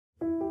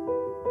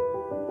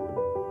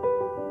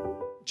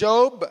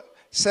Job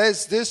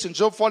says this in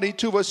Job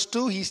 42 verse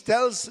 2. He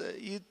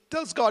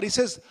tells God, he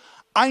says,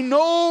 I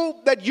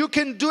know that you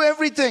can do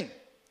everything,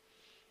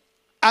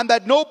 and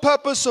that no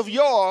purpose of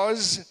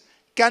yours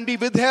can be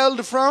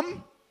withheld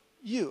from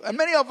you. And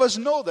many of us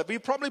know that. We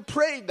probably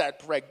prayed that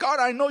prayer. God,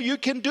 I know you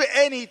can do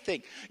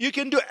anything. You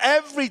can do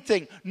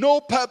everything. No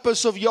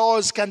purpose of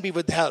yours can be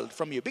withheld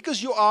from you,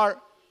 because you are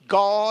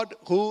God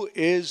who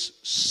is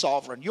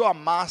sovereign. You are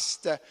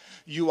master.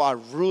 You are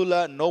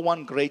ruler. No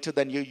one greater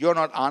than you. You're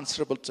not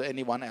answerable to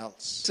anyone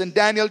else. In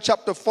Daniel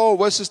chapter 4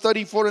 verses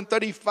 34 and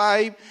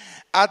 35,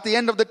 at the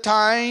end of the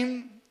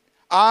time,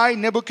 I,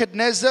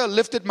 Nebuchadnezzar,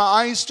 lifted my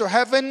eyes to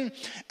heaven,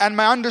 and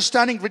my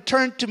understanding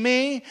returned to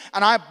me,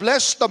 and I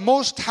blessed the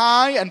Most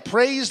High and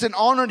praised and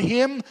honored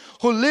him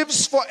who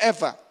lives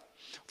forever.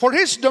 For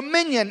his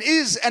dominion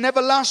is an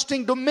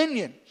everlasting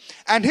dominion,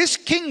 and his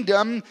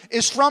kingdom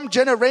is from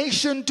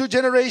generation to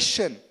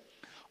generation.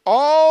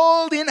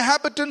 All the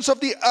inhabitants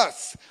of the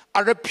earth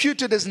are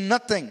reputed as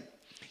nothing.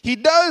 He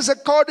does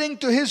according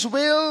to his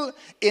will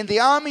in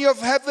the army of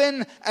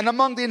heaven and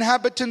among the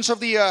inhabitants of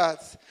the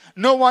earth.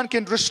 No one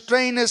can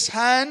restrain his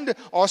hand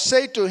or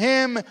say to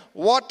him,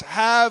 what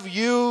have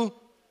you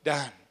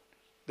done?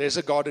 There's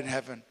a God in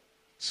heaven.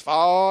 It's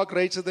far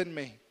greater than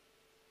me.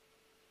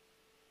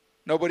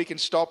 Nobody can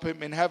stop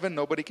him in heaven.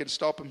 Nobody can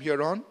stop him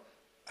here on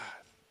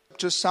earth.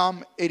 To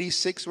Psalm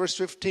 86 verse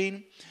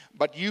 15.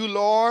 But you,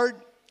 Lord,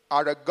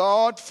 are a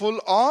God full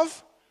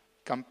of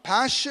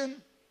compassion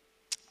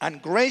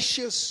and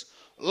gracious,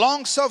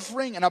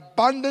 long-suffering and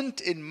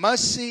abundant in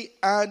mercy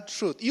and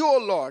truth. You, O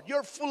Lord,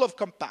 you're full of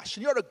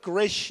compassion. You're a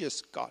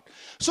gracious God.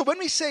 So when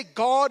we say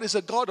God is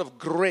a God of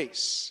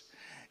grace,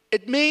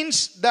 it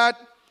means that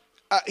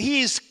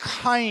he is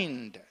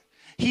kind.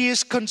 He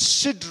is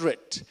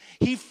considerate.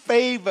 He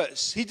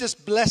favors. He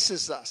just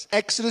blesses us.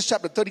 Exodus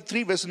chapter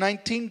 33 verse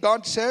 19,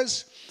 God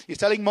says, he's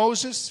telling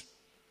Moses,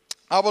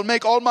 I will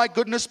make all my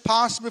goodness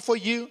pass before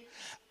you.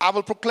 I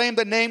will proclaim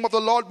the name of the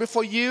Lord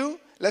before you.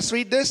 Let's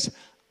read this.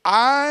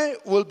 I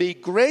will be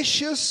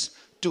gracious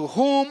to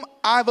whom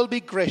I will be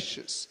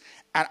gracious,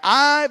 and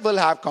I will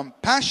have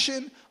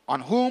compassion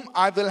on whom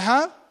I will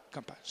have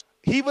compassion.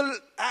 He will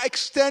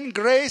extend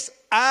grace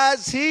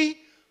as he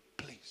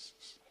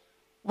pleases.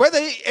 Whether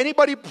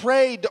anybody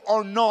prayed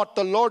or not,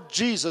 the Lord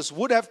Jesus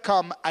would have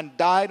come and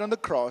died on the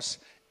cross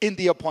in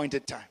the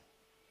appointed time.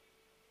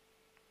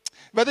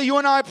 Whether you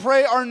and I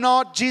pray or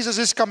not, Jesus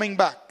is coming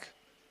back.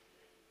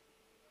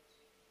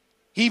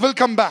 He will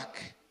come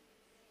back.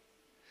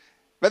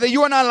 Whether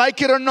you and I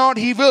like it or not,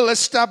 he will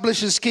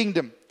establish his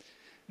kingdom.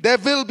 There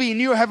will be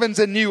new heavens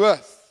and new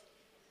earth.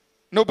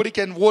 Nobody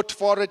can vote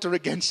for it or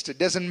against it.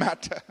 Doesn't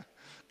matter.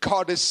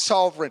 God is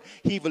sovereign.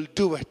 He will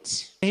do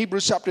it. In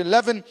Hebrews chapter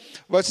 11,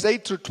 verse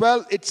 8 through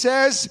 12, it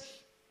says,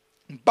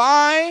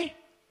 by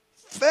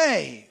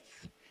faith,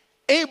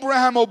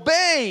 Abraham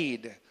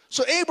obeyed.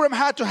 So Abraham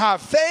had to have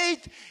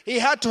faith. He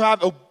had to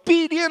have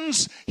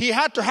obedience. He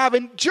had to have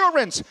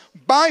endurance.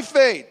 By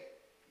faith,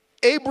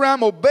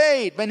 Abraham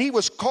obeyed when he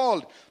was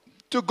called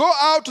to go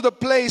out to the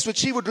place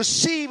which he would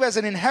receive as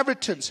an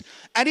inheritance.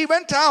 And he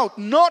went out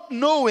not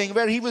knowing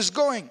where he was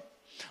going.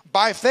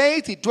 By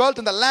faith, he dwelt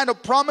in the land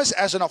of promise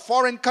as in a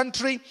foreign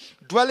country,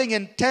 dwelling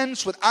in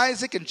tents with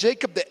Isaac and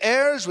Jacob, the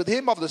heirs with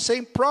him of the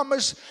same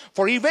promise.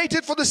 For he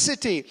waited for the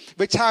city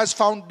which has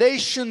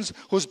foundations,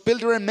 whose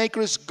builder and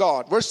maker is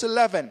God. Verse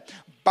 11,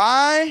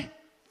 by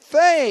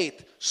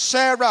faith,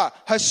 Sarah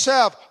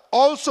herself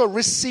also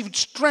received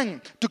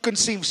strength to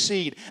conceive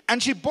seed.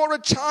 And she bore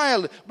a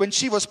child when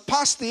she was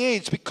past the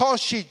age,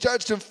 because she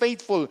judged him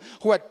faithful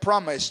who had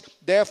promised.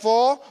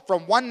 Therefore,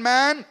 from one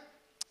man,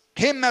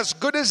 him as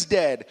good as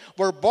dead,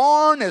 were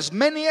born as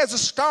many as the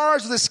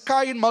stars of the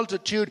sky in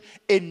multitude,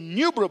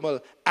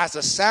 innumerable as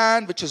the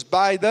sand which is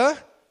by the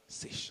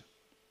seashore.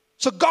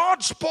 So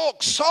God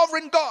spoke,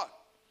 sovereign God,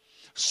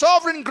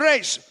 sovereign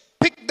grace,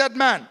 picked that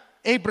man,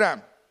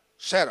 Abraham,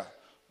 Sarah.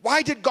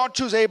 Why did God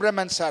choose Abraham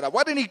and Sarah?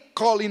 Why didn't he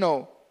call,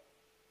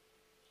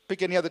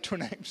 pick any other two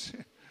names?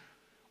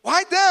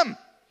 Why them?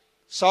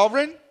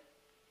 Sovereign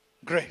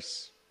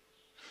grace.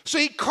 So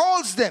he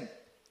calls them.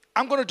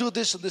 I'm going to do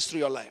this and this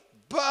through your life.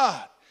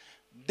 But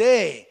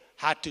they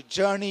had to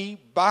journey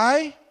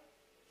by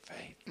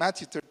faith.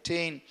 Matthew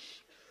 13,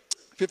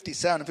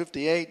 57 and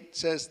 58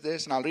 says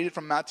this, and I'll read it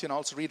from Matthew and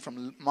also read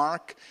from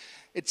Mark.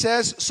 It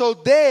says, so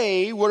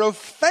they were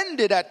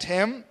offended at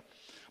him.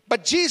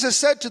 But Jesus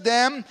said to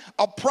them,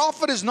 a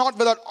prophet is not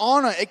without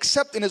honor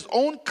except in his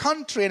own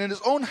country and in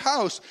his own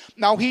house.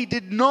 Now he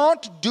did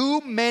not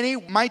do many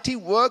mighty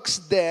works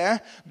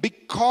there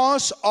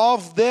because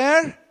of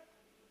their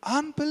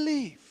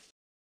unbelief.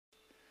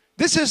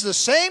 This is the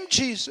same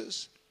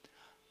Jesus,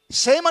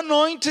 same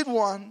anointed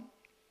one,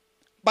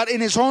 but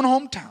in his own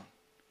hometown.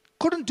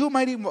 Couldn't do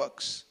mighty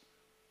works.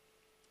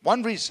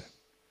 One reason,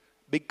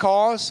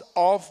 because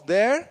of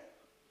their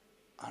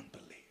unbelief.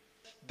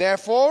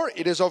 Therefore,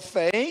 it is of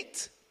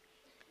faith,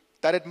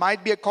 that it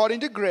might be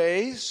according to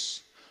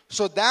grace,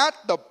 so that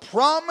the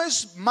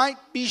promise might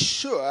be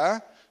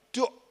sure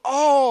to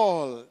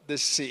all the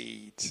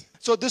seed.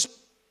 So this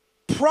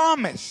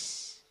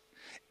promise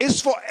is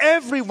for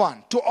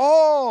everyone, to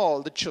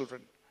all the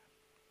children.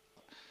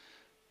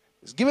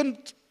 It's given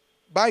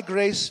by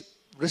grace,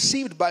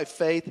 received by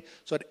faith,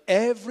 so that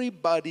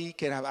everybody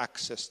can have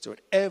access to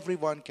it.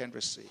 Everyone can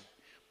receive.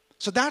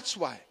 So that's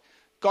why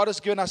God has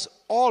given us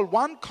all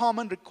one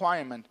common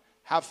requirement: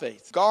 have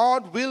faith.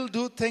 God will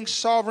do things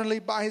sovereignly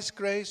by His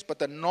grace, but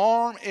the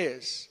norm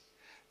is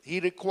He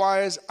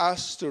requires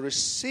us to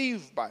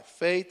receive by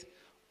faith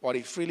what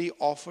He freely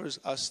offers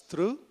us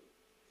through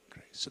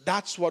grace. So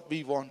that's what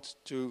we want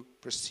to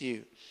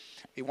pursue.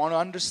 We want to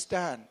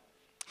understand,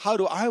 how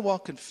do I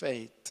walk in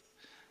faith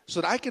so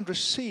that I can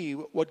receive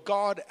what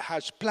God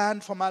has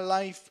planned for my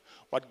life,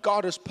 what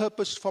God has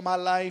purposed for my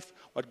life,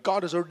 what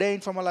God has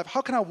ordained for my life.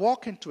 How can I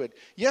walk into it?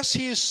 Yes,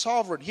 He is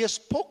sovereign. He has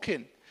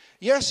spoken.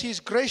 Yes, He is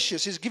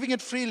gracious. He's giving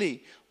it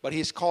freely. But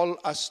He's called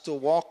us to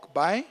walk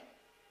by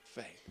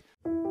faith.